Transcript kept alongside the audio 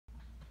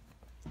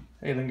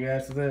Hey then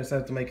guys, today I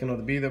decided to make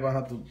another video about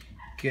how to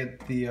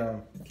get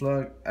the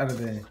plug out of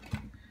the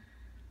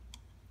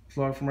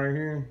plug from right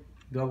here.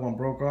 The other one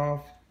broke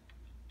off.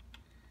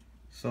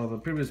 So the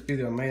previous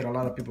video I made, a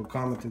lot of people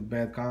commented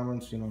bad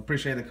comments.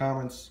 Appreciate the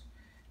comments.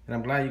 And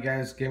I'm glad you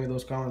guys gave me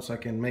those comments so I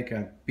can make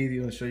a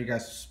video and show you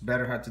guys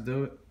better how to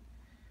do it.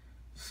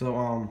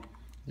 So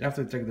you have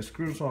to take the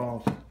screws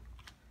off.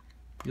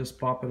 Just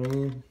pop it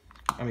in.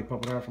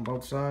 Pop it out from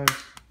both sides.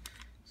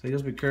 So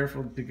just be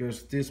careful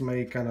because this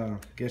may kind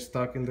of get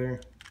stuck in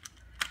there.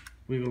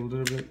 Wiggle a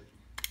little bit.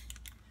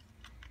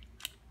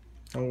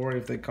 Don't worry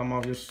if they come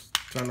off, just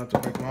try not to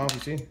break them off. You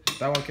see,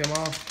 that one came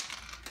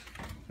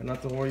off. And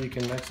not to worry, you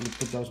can actually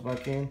put those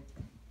back in.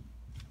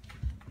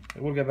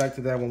 And we'll get back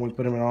to that when we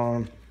put them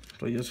on.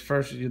 But just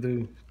first you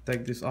do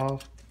take this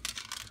off.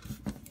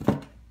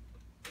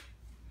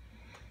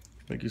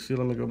 Like you see,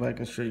 let me go back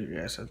and show you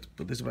guys how to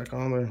put this back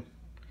on there.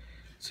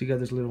 So you got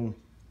this little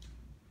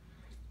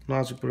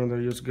notch you put in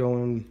there, just go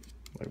in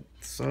like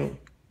so.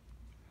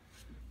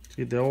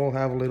 See, they all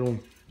have a little,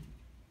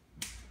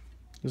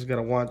 just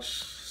gotta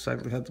watch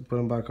exactly how to put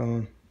them back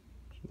on.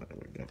 There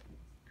we go.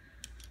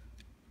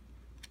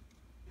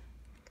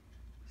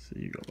 So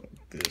you go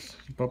like this,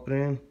 you pop it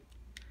in,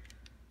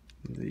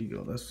 there you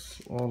go. That's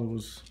all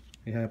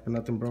it happened,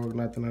 nothing broke,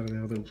 nothing out of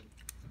the other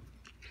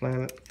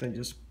planet. Then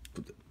just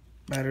put the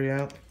battery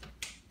out.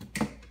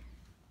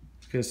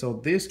 Okay, so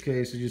this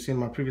case, as you see in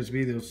my previous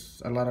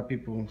videos, a lot of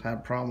people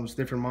have problems,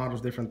 different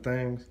models, different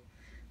things.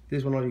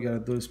 This one, all you gotta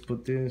do is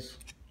put this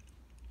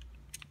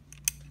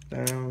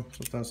down.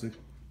 Sometimes it's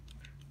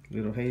a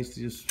little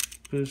hasty,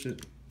 just push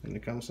it and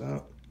it comes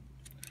out.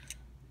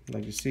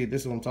 Like you see,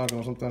 this is what I'm talking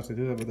about. Sometimes they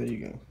do that, but there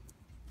you go.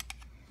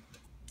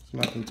 It's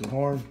nothing too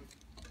hard.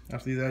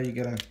 After that, you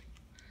gotta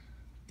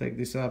take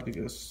this out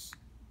because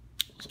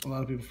a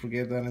lot of people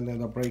forget that and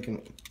end up breaking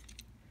it.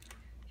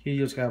 Here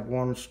you just have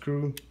one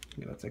screw.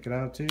 You gotta take it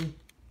out too.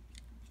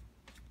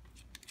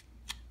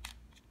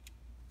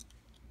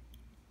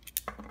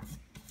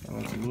 I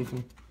want to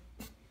loosen.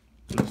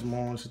 Too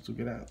small to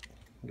get out,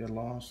 get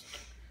lost.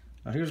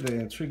 Now here's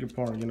the tricky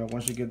part.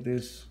 Once you get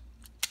this,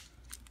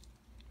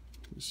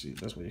 you see,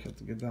 that's where you have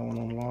to get that one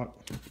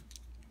unlocked.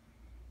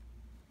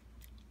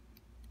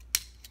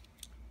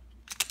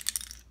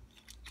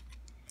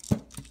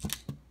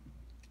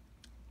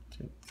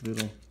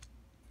 Little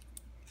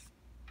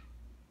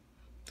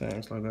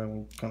things like that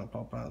will kind of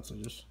pop out, so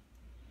just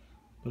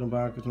put them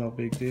back. It's no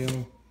big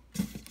deal.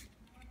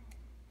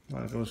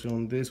 I'll go show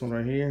them this one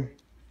right here.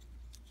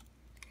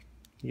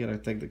 You gotta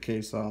take the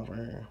case off right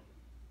here.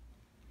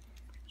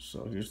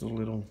 So here's the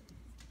little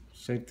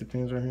safety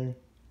pins right here.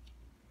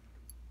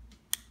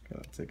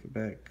 Gotta take it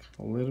back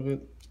a little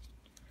bit.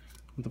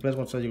 It depends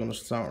what side you're gonna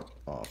start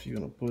off. You're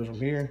gonna pull it from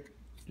here.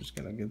 Just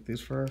gotta get this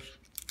first.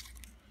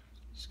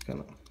 Just kind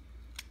of.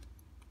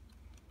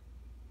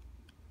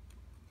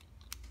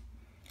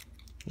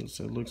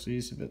 It looks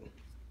easy, but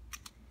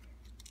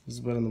this is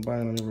better than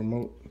buying a new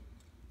remote.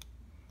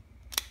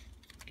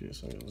 Okay,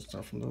 so I'm gonna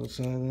start from the other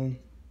side then.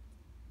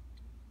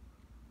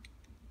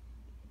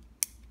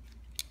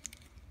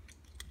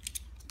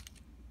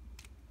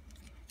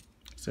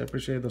 So I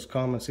appreciate those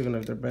comments, even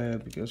if they're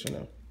bad, because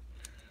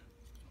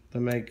they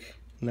make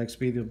next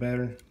video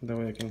better. That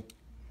way I can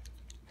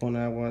point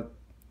out what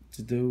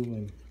to do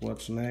and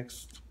what's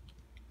next.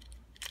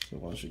 So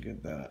once you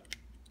get that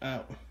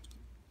out,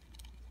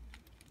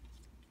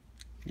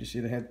 you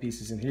see the head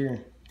pieces in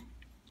here.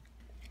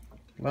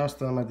 Last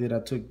time I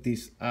took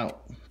these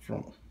out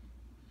from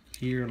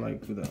here,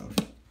 like with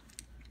a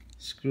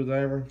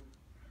screwdriver.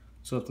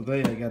 So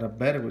today I got a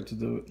better way to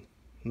do it.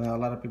 Now a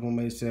lot of people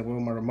may say, well,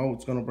 my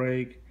remote's gonna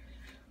break.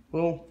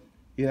 Well,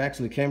 it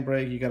actually can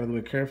break. You gotta do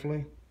it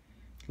carefully.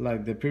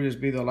 Like the previous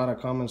video, a lot of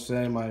comments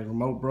say my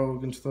remote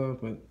broke and stuff,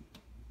 but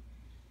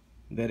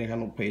they didn't have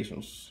no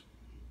patience.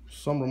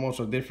 Some remotes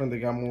are different. They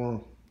got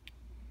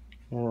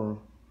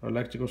more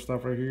electrical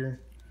stuff right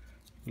here.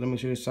 Let me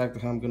show you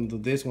exactly how I'm gonna do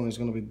this one. It's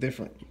gonna be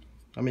different.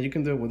 You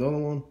can do it with the other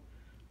one,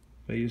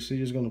 but you see,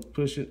 you're just gonna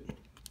push it.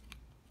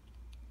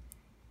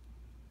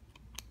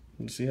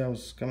 You see how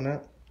it's coming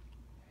out?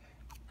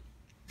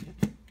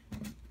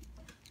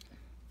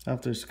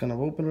 After it's kind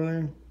of open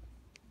right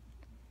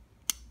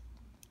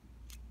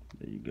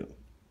there you go.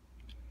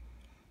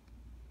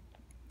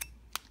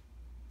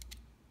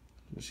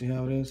 You see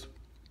how it is?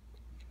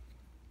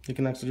 You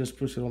can actually just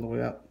push it all the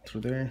way out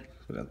through there,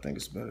 but I think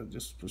it's better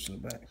just pushing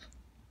it back.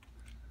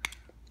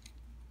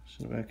 Push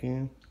it back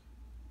in.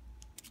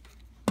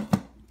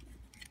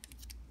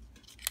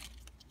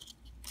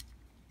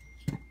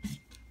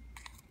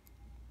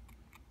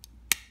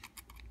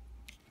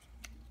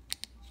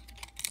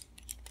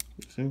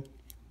 You see?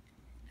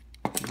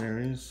 There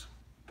it is.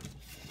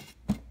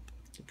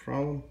 The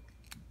problem.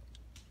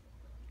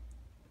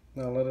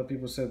 Now a lot of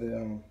people said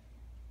that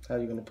how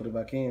you gonna put it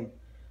back in,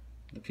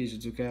 the piece you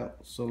took out.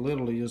 So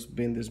literally just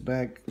bend this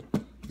back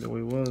the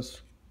way it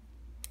was.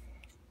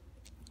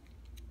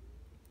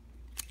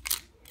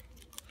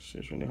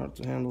 It's really hard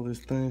to handle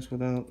these things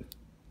without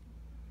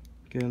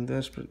getting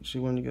desperate. See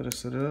when you gotta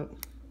set it up.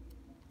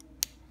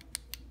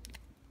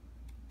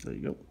 There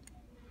you go.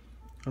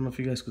 I don't know if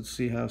you guys could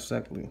see how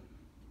exactly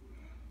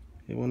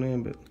it went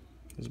in, but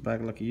it's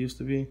back like it used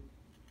to be.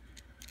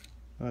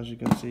 As you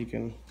can see, you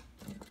can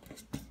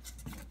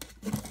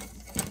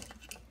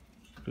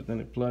put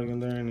any plug in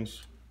there and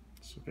it's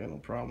okay, no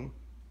problem.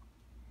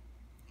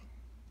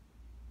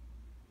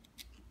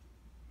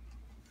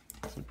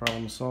 So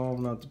problem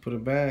solved. Now to put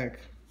it back,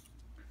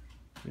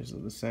 it's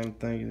the same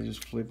thing. You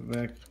just flip it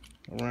back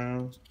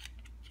around.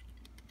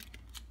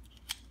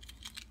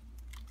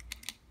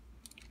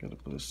 Gotta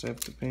put the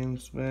safety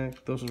pins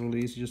back. Those are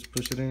really easy. Just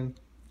push it in,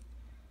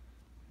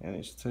 and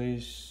it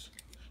stays.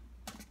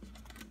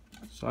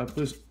 So I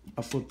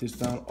put this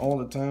down all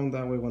the time.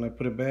 That way, when I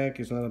put it back,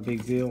 it's not a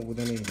big deal with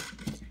any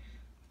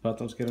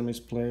buttons getting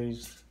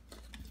misplaced.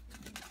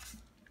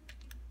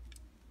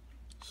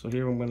 So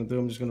here, what I'm gonna do,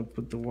 I'm just gonna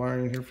put the wire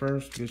in here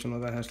first, because you know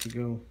that has to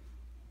go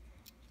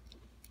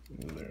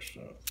in there.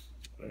 So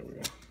there we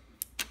go.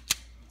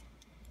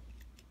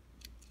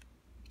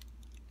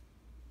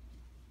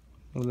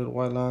 A little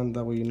white line,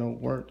 that way you know it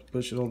worked.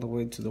 Push it all the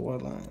way to the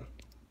white line.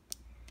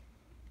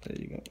 There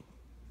you go.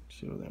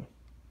 See over there.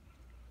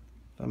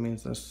 That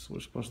means that's where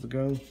it's supposed to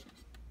go.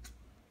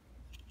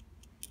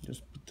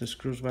 Just put the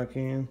screws back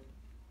in.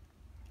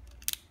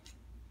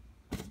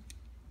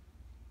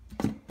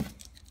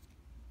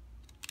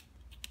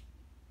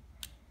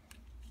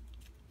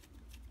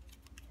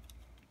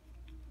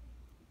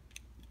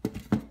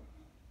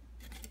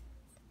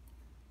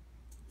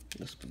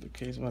 Let's put the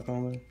case back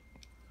on there.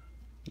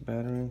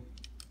 Battery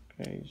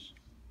case.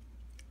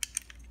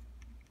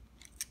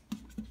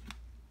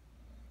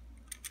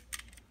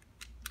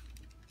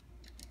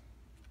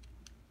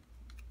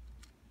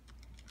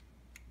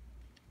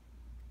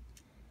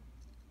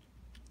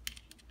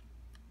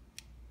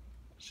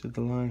 See,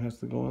 the line has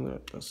to go in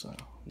there. That's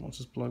once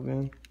it's plugged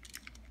in,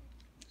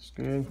 it's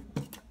good.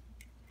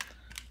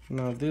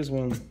 Now this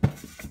one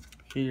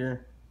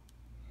here,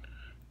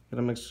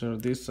 gotta make sure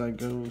this side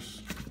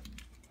goes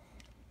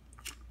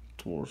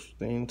towards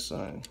the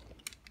inside.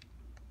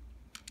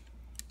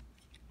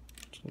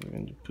 So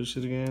again, you push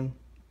it again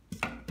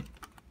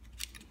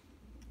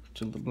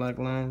to the black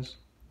lines.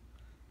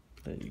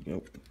 There you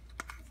go.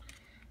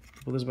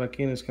 Put this back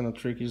in. It's kind of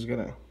tricky. You just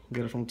gotta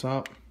get it from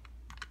top.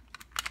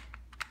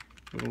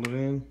 Roll it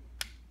in.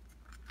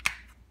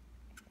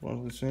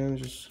 Once it's in,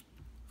 just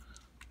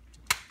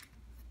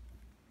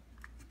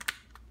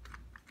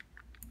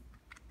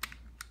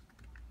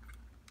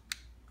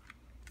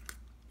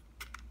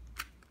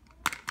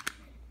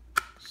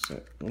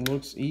set. It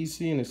looks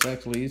easy, and it's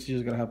actually easy. You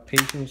just gotta have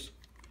patience.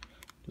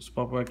 Just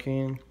pop back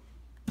in.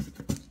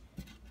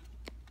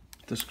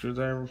 The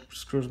screwdriver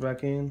screws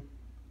back in.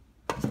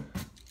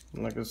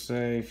 And like I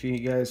say, if you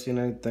guys seen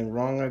anything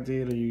wrong I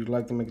did, or you'd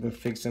like to make me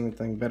fix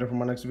anything better for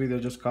my next video,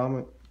 just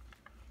comment.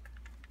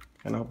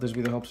 And I hope this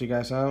video helps you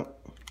guys out.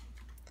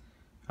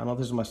 I know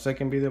this is my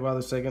second video about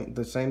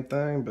the same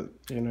thing, but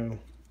you know,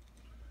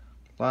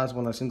 last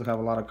one I seem to have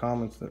a lot of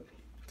comments that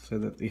say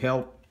that it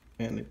helped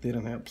and it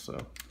didn't help. So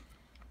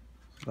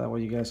that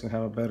way you guys can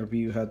have a better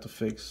view how to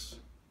fix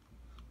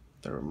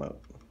the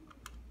remote.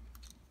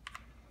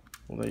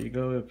 Well, there you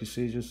go. If you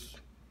see, just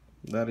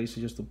that easy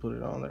just to put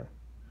it on there.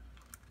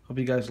 Hope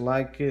you guys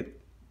like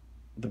it,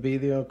 the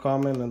video,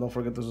 comment, and don't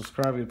forget to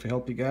subscribe if it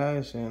helped you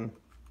guys, and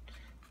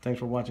thanks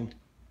for watching.